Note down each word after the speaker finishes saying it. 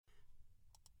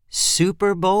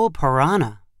Super Bowl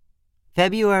Piranha.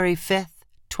 February 5th,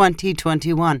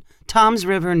 2021. Toms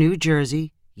River, New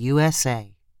Jersey,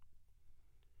 USA.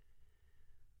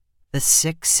 The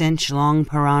 6-inch-long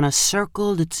piranha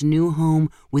circled its new home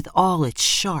with all its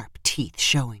sharp teeth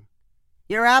showing.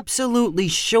 "You're absolutely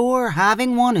sure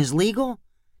having one is legal?"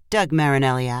 Doug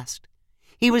Marinelli asked.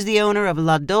 He was the owner of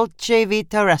La Dolce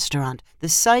Vita restaurant, the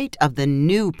site of the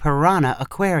new Piranha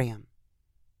Aquarium.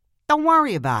 "Don't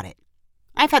worry about it.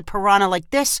 I've had piranha like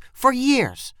this for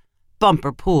years,"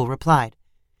 Bumper Pool replied.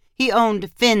 He owned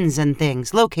Fins and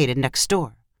Things, located next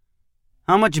door.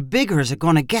 "How much bigger is it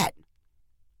going to get?"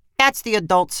 "That's the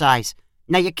adult size.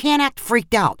 Now you can't act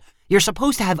freaked out. You're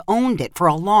supposed to have owned it for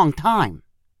a long time."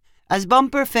 As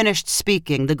Bumper finished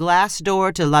speaking, the glass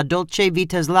door to La Dolce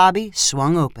Vita's lobby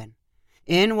swung open.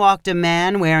 In walked a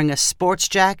man wearing a sports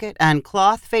jacket and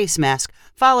cloth face mask,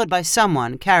 followed by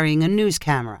someone carrying a news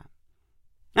camera.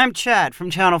 "I'm Chad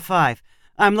from Channel 5.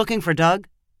 I'm looking for Doug,"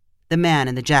 the man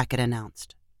in the jacket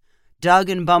announced. Doug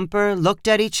and Bumper looked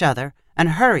at each other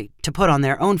and hurried to put on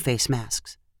their own face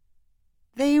masks.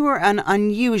 They were an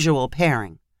unusual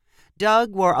pairing.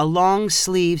 Doug wore a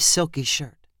long-sleeved silky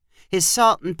shirt. His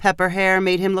salt and pepper hair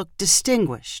made him look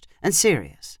distinguished and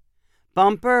serious.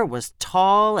 Bumper was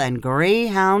tall and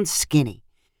greyhound skinny.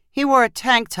 He wore a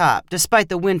tank top despite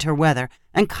the winter weather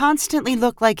and constantly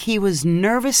looked like he was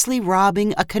nervously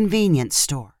robbing a convenience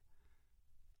store.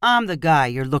 "I'm the guy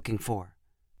you're looking for,"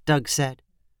 Doug said.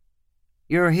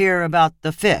 "You're here about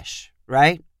the fish,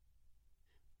 right?"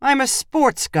 "I'm a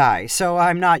sports guy, so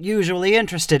I'm not usually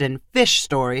interested in fish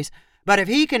stories, but if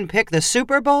he can pick the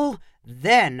Super Bowl,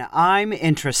 then I'm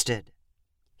interested."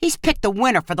 "He's picked the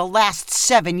winner for the last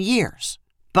 7 years,"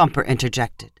 Bumper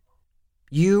interjected.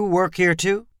 "You work here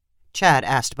too?" Chad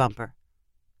asked Bumper.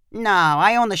 "No,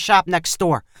 I own the shop next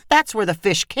door. That's where the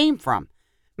fish came from.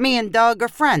 Me and Doug are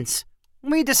friends.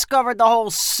 We discovered the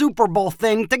whole Super Bowl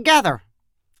thing together."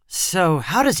 "So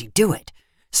how does he do it?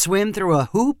 Swim through a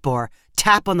hoop or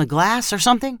tap on the glass or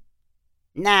something?"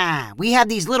 "Nah, we have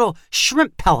these little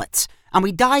shrimp pellets, and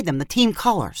we dye them the team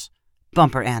colors,"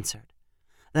 Bumper answered.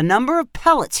 "The number of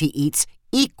pellets he eats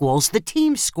equals the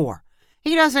team score.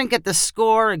 He doesn't get the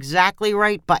score exactly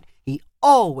right, but he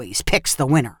always picks the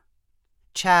winner."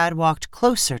 Chad walked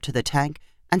closer to the tank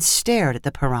and stared at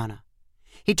the piranha.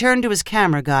 He turned to his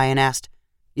camera guy and asked,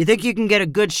 "You think you can get a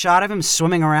good shot of him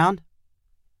swimming around?"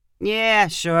 "Yeah,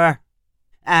 sure."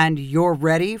 "And you're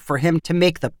ready for him to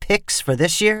make the picks for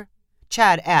this year?"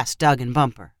 Chad asked Doug and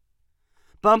Bumper.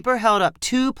 Bumper held up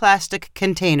 2 plastic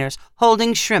containers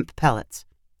holding shrimp pellets.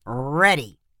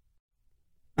 "Ready."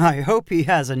 "I hope he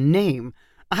has a name.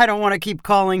 I don't want to keep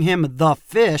calling him the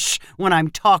fish when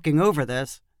I'm talking over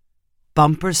this."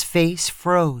 Bumper's face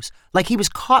froze, like he was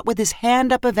caught with his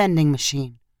hand up a vending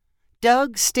machine.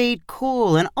 Doug stayed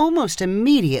cool and almost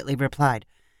immediately replied,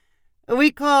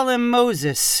 "We call him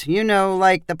Moses,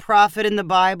 like the prophet in the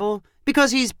Bible,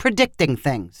 because he's predicting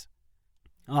things."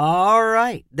 "All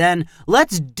right, then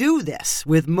let's do this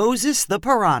with Moses the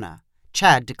Piranha,"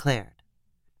 Chad declared.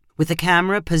 With the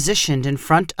camera positioned in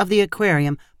front of the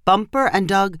aquarium, Bumper and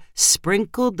Doug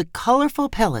sprinkled the colorful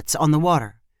pellets on the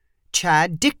water.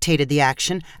 Chad dictated the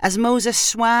action as Moses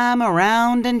swam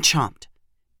around and chomped.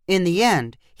 In the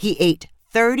end, he ate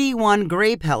 31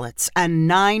 gray pellets and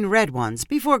 9 red ones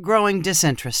before growing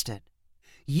disinterested.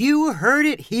 "You heard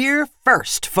it here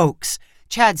first, folks,"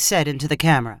 Chad said into the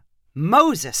camera.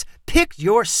 "Moses picked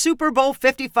your Super Bowl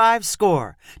 55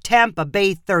 score. Tampa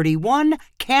Bay 31,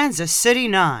 Kansas City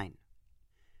 9.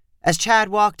 As Chad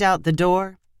walked out the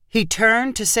door, he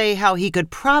turned to say how he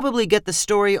could probably get the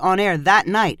story on air that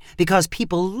night because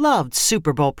people loved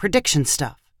Super Bowl prediction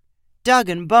stuff. Doug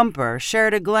and Bumper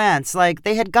shared a glance like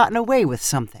they had gotten away with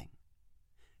something.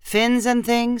 Fins and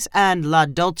Things and La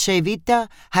Dolce Vita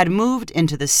had moved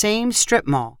into the same strip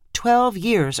mall 12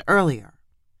 years earlier.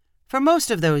 For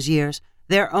most of those years,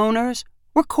 their owners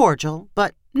were cordial,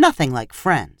 but nothing like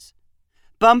friends.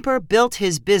 Bumper built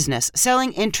his business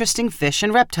selling interesting fish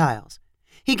and reptiles.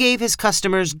 He gave his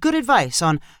customers good advice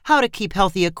on how to keep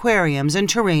healthy aquariums and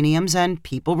terrariums, and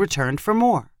people returned for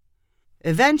more.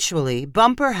 Eventually,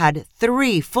 Bumper had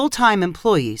 3 full-time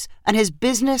employees, and his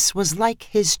business was like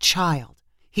his child.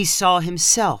 He saw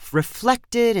himself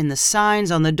reflected in the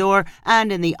signs on the door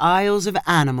and in the aisles of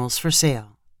animals for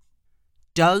sale.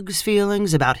 Doug's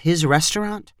feelings about his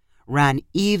restaurant ran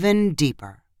even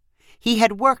deeper. He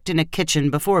had worked in a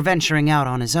kitchen before venturing out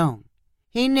on his own.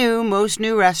 He knew most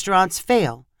new restaurants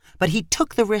fail, but he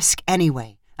took the risk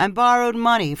anyway and borrowed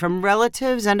money from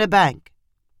relatives and a bank.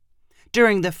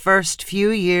 During the first few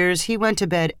years, he went to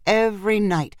bed every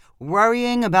night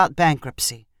worrying about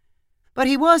bankruptcy. But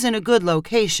he was in a good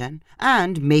location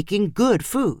and making good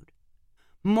food.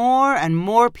 More and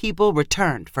more people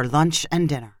returned for lunch and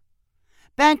dinner.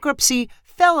 Bankruptcy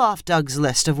fell off Doug's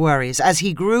list of worries as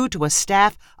he grew to a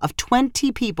staff of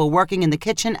 20 people working in the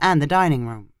kitchen and the dining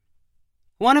room.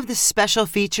 One of the special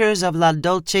features of La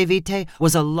Dolce Vita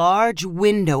was a large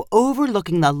window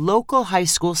overlooking the local high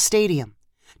school stadium.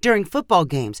 During football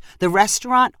games, the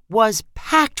restaurant was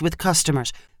packed with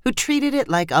customers who treated it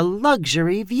like a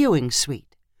luxury viewing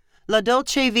suite. La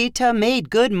Dolce Vita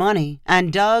made good money,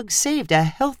 and Doug saved a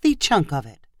healthy chunk of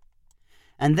it.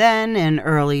 And then, in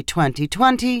early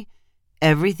 2020,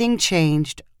 everything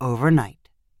changed overnight.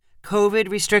 COVID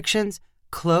restrictions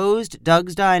closed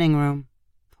Doug's dining room.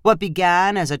 What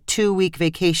began as a 2-week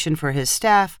vacation for his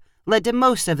staff led to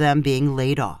most of them being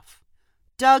laid off.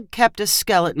 Doug kept a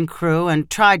skeleton crew and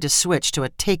tried to switch to a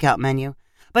takeout menu,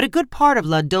 but a good part of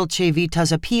La Dolce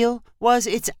Vita's appeal was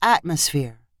its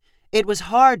atmosphere. It was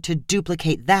hard to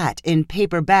duplicate that in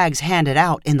paper bags handed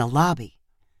out in the lobby.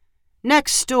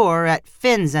 Next door at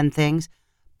Fins and Things,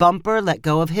 Bumper let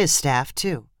go of his staff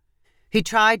too. He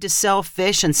tried to sell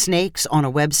fish and snakes on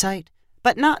a website,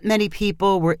 but not many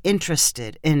people were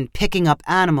interested in picking up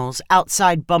animals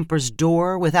outside Bumper's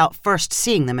door without first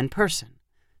seeing them in person.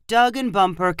 Doug and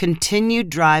Bumper continued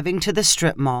driving to the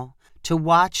strip mall to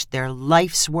watch their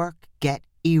life's work get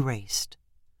erased.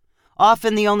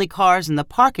 Often the only cars in the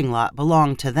parking lot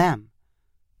belonged to them.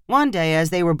 One day,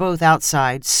 as they were both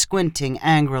outside, squinting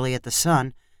angrily at the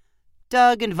sun,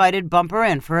 Doug invited Bumper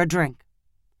in for a drink.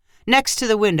 Next to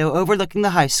the window overlooking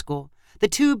the high school, the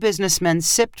two businessmen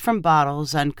sipped from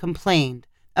bottles and complained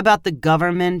about the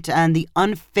government and the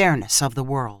unfairness of the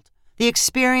world. The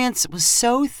experience was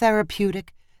so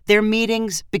therapeutic, their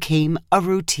meetings became a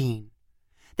routine.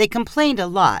 They complained a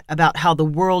lot about how the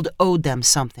world owed them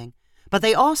something, but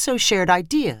they also shared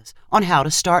ideas on how to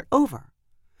start over.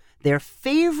 Their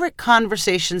favorite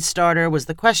conversation starter was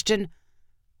the question,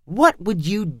 "What would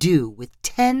you do with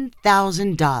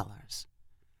 $10,000?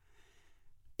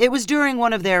 It was during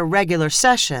one of their regular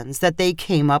sessions that they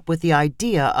came up with the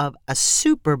idea of a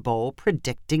Super Bowl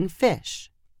predicting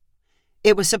fish.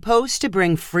 It was supposed to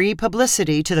bring free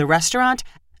publicity to the restaurant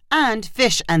and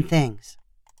Fish and Things.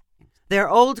 Their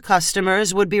old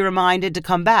customers would be reminded to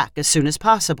come back as soon as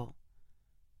possible.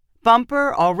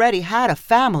 Bumper already had a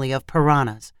family of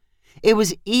piranhas. It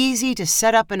was easy to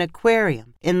set up an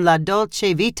aquarium in La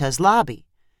Dolce Vita's lobby.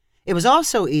 It was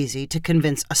also easy to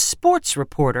convince a sports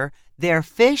reporter their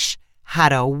fish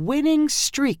had a winning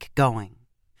streak going.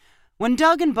 When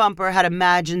Doug and Bumper had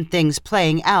imagined things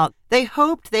playing out, they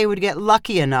hoped they would get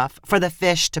lucky enough for the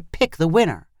fish to pick the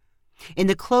winner. In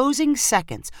the closing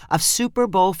seconds of Super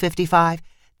Bowl 55,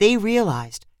 they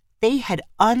realized they had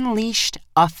unleashed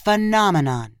a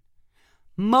phenomenon.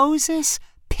 Moses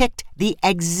picked the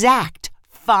exact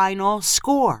final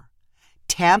score: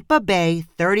 Tampa Bay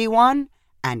 31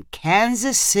 and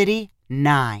Kansas City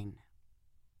 9.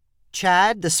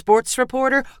 Chad, the sports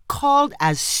reporter, called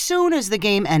as soon as the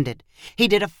game ended. He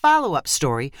did a follow-up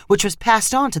story, which was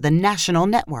passed on to the national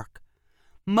network.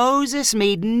 Moses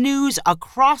made news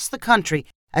across the country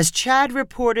as Chad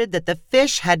reported that the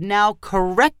fish had now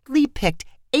correctly picked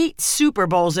 8 Super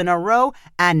Bowls in a row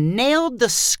and nailed the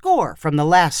score from the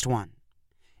last one.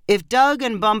 If Doug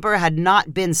and Bumper had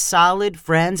not been solid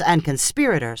friends and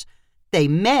conspirators, they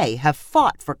may have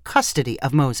fought for custody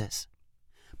of Moses.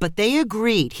 But they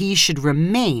agreed he should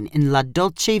remain in La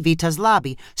Dolce Vita's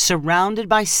lobby, surrounded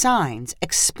by signs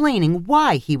explaining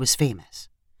why he was famous.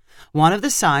 One of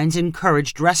the signs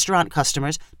encouraged restaurant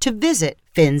customers to visit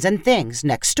Fins and Things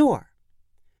next door.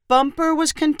 Bumper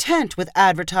was content with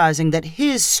advertising that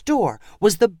his store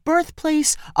was the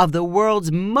birthplace of the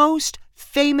world's most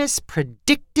famous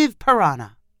predictive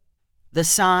piranha. The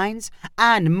signs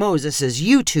and Moses'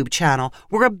 YouTube channel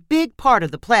were a big part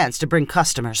of the plans to bring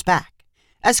customers back.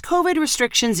 As COVID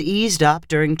restrictions eased up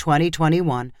during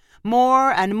 2021,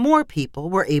 more and more people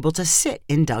were able to sit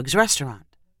in Doug's restaurant.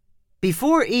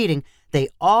 Before eating, they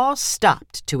all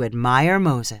stopped to admire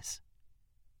Moses.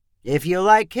 If you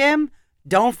like him,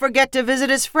 don't forget to visit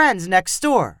his friends next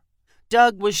door,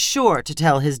 Doug was sure to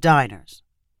tell his diners.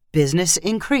 Business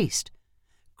increased.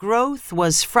 Growth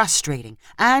was frustrating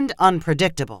and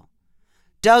unpredictable.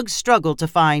 Doug struggled to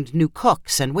find new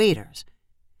cooks and waiters.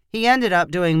 He ended up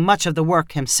doing much of the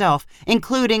work himself,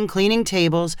 including cleaning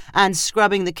tables and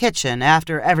scrubbing the kitchen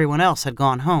after everyone else had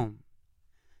gone home.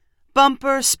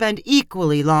 Bumper spent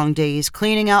equally long days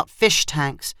cleaning out fish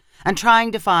tanks and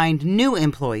trying to find new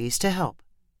employees to help.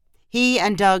 He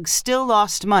and Doug still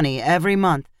lost money every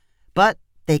month, but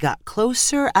they got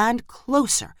closer and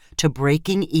closer to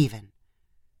breaking even.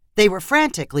 They were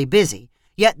frantically busy,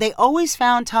 yet they always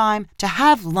found time to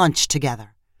have lunch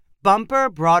together. Bumper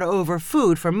brought over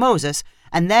food for Moses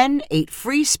and then ate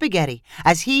free spaghetti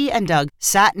as he and Doug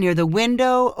sat near the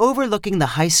window overlooking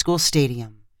the high school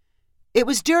stadium. It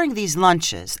was during these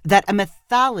lunches that a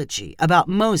mythology about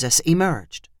Moses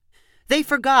emerged. They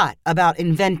forgot about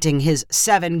inventing his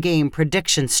 7-game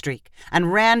prediction streak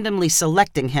and randomly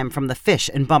selecting him from the fish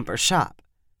in Bumper's shop.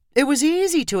 It was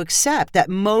easy to accept that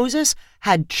Moses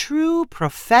had true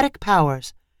prophetic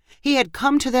powers. He had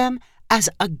come to them as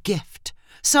a gift,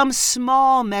 some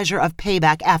small measure of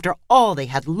payback after all they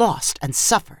had lost and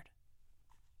suffered.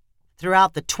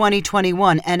 Throughout the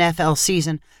 2021 NFL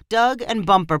season, Doug and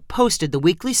Bumper posted the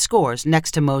weekly scores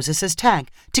next to Moses' tank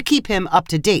to keep him up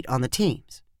to date on the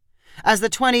teams. As the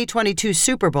 2022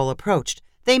 Super Bowl approached,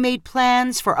 they made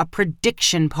plans for a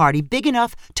prediction party big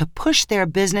enough to push their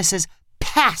businesses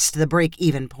past the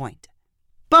break-even point.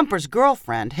 Bumper's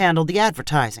girlfriend handled the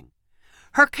advertising.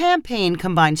 Her campaign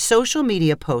combined social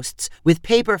media posts with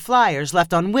paper flyers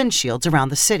left on windshields around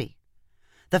the city.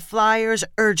 The flyers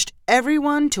urged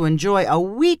everyone to enjoy a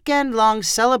weekend-long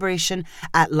celebration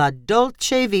at La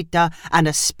Dolce Vita and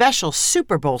a special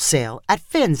Super Bowl sale at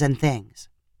Fins and Things.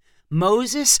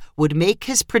 Moses would make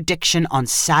his prediction on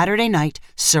Saturday night,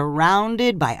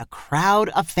 surrounded by a crowd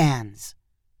of fans.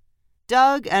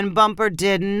 Doug and Bumper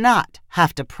did not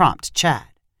have to prompt Chad.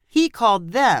 He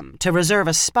called them to reserve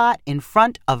a spot in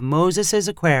front of Moses'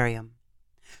 aquarium.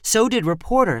 So did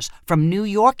reporters from New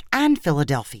York and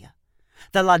Philadelphia.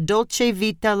 The La Dolce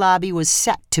Vita lobby was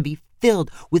set to be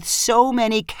filled with so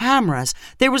many cameras,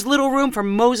 there was little room for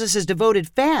Moses' devoted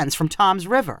fans from Tom's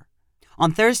River.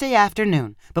 On Thursday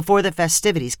afternoon, before the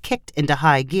festivities kicked into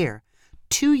high gear,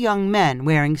 2 young men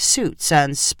wearing suits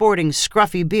and sporting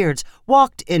scruffy beards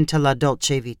walked into La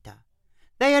Dolce Vita.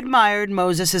 They admired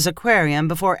Moses' aquarium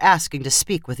before asking to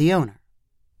speak with the owner.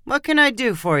 "What can I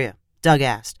do for you?" Doug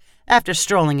asked, after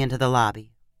strolling into the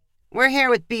lobby. "We're here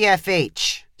with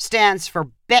BFH. Stands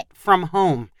for Bet From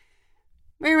Home.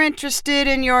 We're interested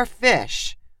in your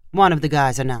fish," one of the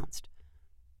guys announced.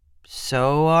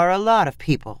 "So are a lot of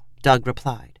people," Doug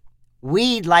replied.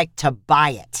 "We'd like to buy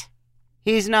it."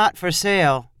 "He's not for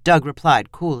sale," Doug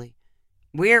replied coolly.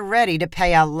 "We're ready to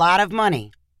pay a lot of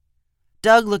money."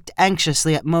 Doug looked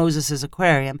anxiously at Moses'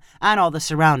 aquarium and all the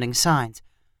surrounding signs.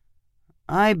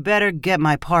 "I better get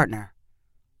my partner."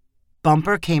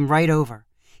 Bumper came right over.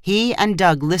 He and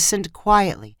Doug listened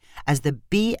quietly as the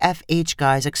BFH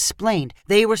guys explained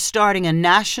they were starting a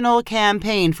national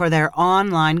campaign for their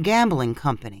online gambling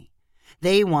company.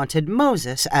 They wanted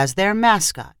Moses as their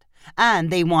mascot,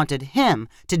 and they wanted him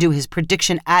to do his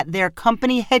prediction at their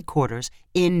company headquarters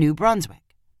in New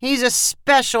Brunswick. "He's a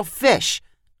special fish,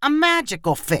 a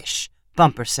magical fish,"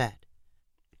 Bumper said.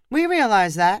 "We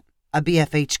realize that," a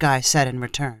BFH guy said in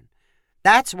return.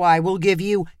 "That's why we'll give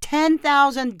you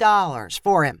 $10,000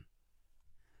 for him."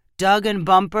 Doug and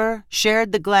Bumper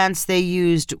shared the glance they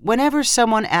used whenever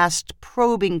someone asked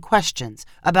probing questions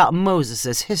about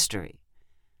Moses' history.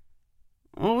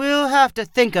 "We'll have to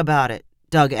think about it,"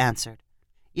 Doug answered.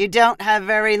 "You don't have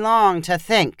very long to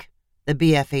think," the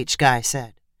BFH guy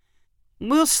said.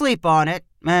 "We'll sleep on it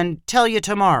and tell you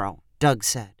tomorrow," Doug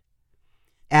said.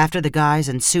 After the guys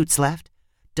in suits left,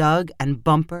 Doug and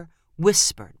Bumper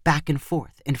whispered back and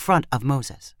forth in front of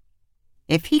Moses.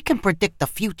 "If he can predict the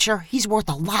future, he's worth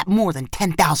a lot more than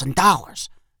 $10,000,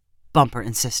 Bumper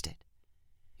insisted.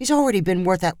 "He's already been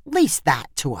worth at least that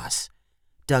to us,"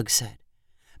 Doug said.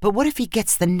 "But what if he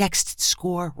gets the next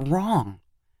score wrong?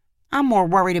 I'm more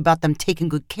worried about them taking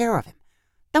good care of him.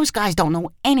 Those guys don't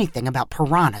know anything about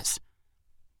piranhas."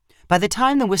 By the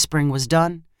time the whispering was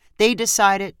done, they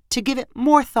decided to give it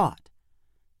more thought.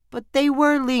 But they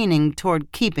were leaning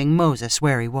toward keeping Moses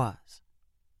where he was.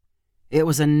 It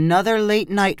was another late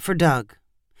night for Doug.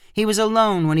 He was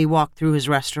alone when he walked through his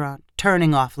restaurant,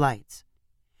 turning off lights.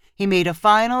 He made a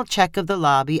final check of the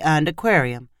lobby and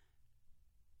aquarium.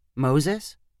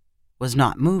 Moses was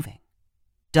not moving.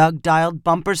 Doug dialed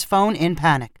Bumper's phone in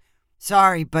panic.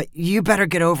 "Sorry, but you better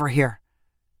get over here."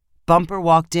 Bumper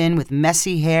walked in with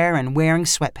messy hair and wearing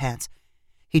sweatpants.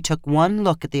 He took one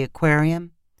look at the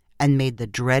aquarium and made the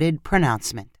dreaded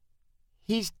pronouncement.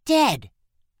 "He's dead."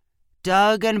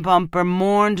 Doug and Bumper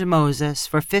mourned Moses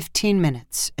for 15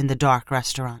 minutes in the dark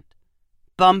restaurant.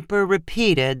 Bumper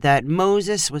repeated that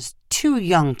Moses was too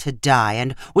young to die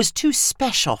and was too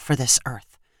special for this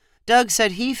earth. Doug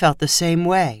said he felt the same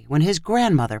way when his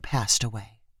grandmother passed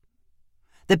away.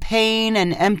 The pain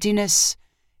and emptiness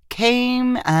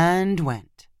came and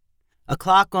went. A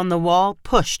clock on the wall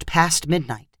pushed past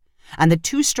midnight, and the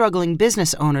 2 struggling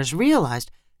business owners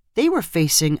realized They were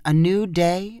facing a new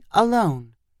day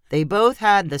alone. They both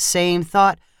had the same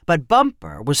thought, but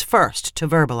Bumper was first to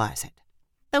verbalize it.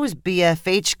 Those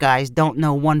BFH guys don't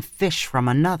know one fish from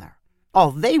another.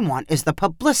 All they want is the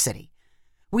publicity.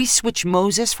 We switch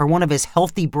Moses for one of his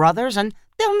healthy brothers, and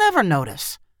they'll never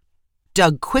notice.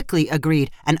 Doug quickly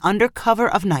agreed, and under cover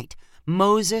of night,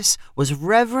 Moses was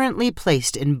reverently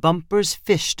placed in Bumper's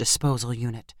fish disposal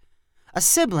unit. A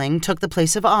sibling took the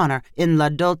place of honor in La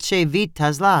Dolce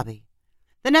Vita's lobby.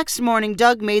 The next morning,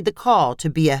 Doug made the call to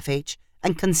BFH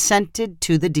and consented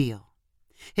to the deal.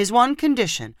 His one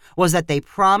condition was that they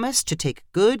promised to take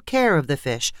good care of the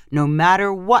fish no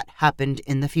matter what happened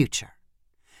in the future.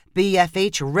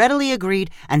 BFH readily agreed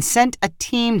and sent a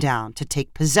team down to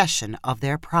take possession of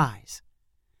their prize.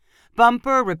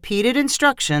 Bumper repeated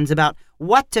instructions about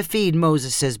what to feed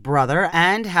Moses's brother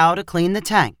and how to clean the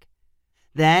tank.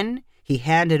 Then he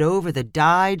handed over the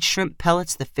dyed shrimp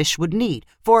pellets the fish would need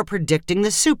for predicting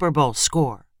the Super Bowl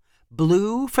score: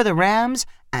 blue for the Rams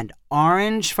and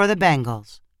orange for the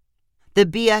Bengals. The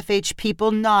BFH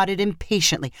people nodded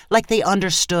impatiently, like they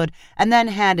understood, and then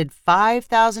handed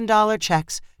 $5,000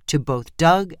 checks to both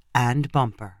Doug and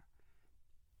Bumper.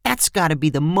 "That's got to be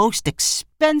the most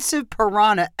expensive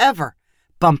piranha ever,"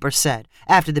 Bumper said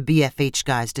after the BFH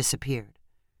guys disappeared.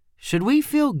 "Should we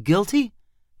feel guilty?"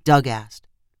 Doug asked.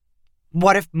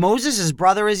 "What if Moses's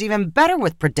brother is even better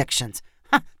with predictions?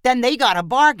 Then they got a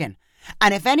bargain.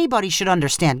 And if anybody should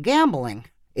understand gambling,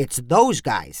 it's those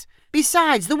guys.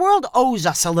 Besides, the world owes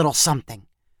us a little something."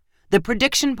 The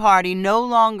prediction party no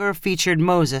longer featured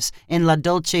Moses in La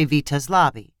Dolce Vita's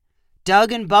lobby.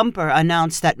 Doug and Bumper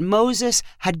announced that Moses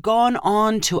had gone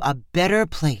on to a better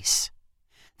place.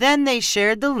 Then they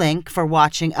shared the link for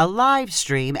watching a live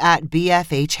stream at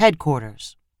BFH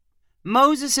headquarters.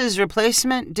 Moses's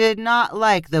replacement did not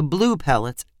like the blue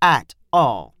pellets at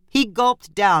all. He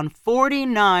gulped down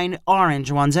 49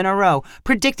 orange ones in a row,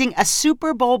 predicting a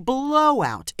Super Bowl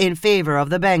blowout in favor of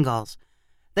the Bengals.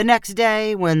 The next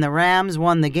day, when the Rams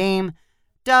won the game,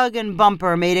 Doug and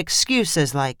Bumper made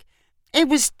excuses like, it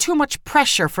was too much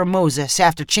pressure for Moses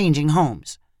after changing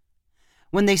homes.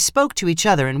 When they spoke to each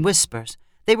other in whispers,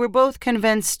 they were both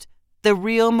convinced the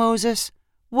real Moses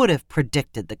would have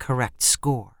predicted the correct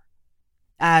score.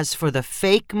 As for the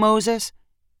fake Moses,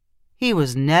 he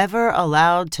was never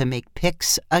allowed to make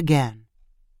picks again.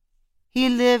 He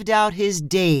lived out his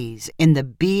days in the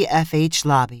BFH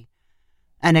lobby,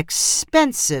 an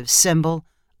expensive symbol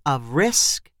of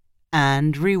risk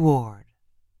and reward.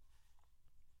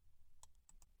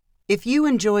 If you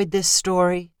enjoyed this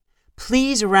story,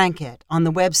 please rank it on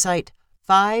the website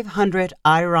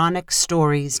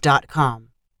 500ironicstories.com.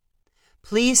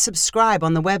 Please subscribe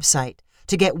on the website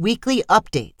to get weekly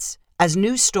updates as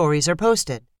new stories are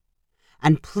posted.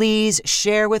 And please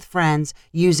share with friends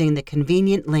using the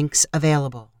convenient links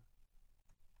available.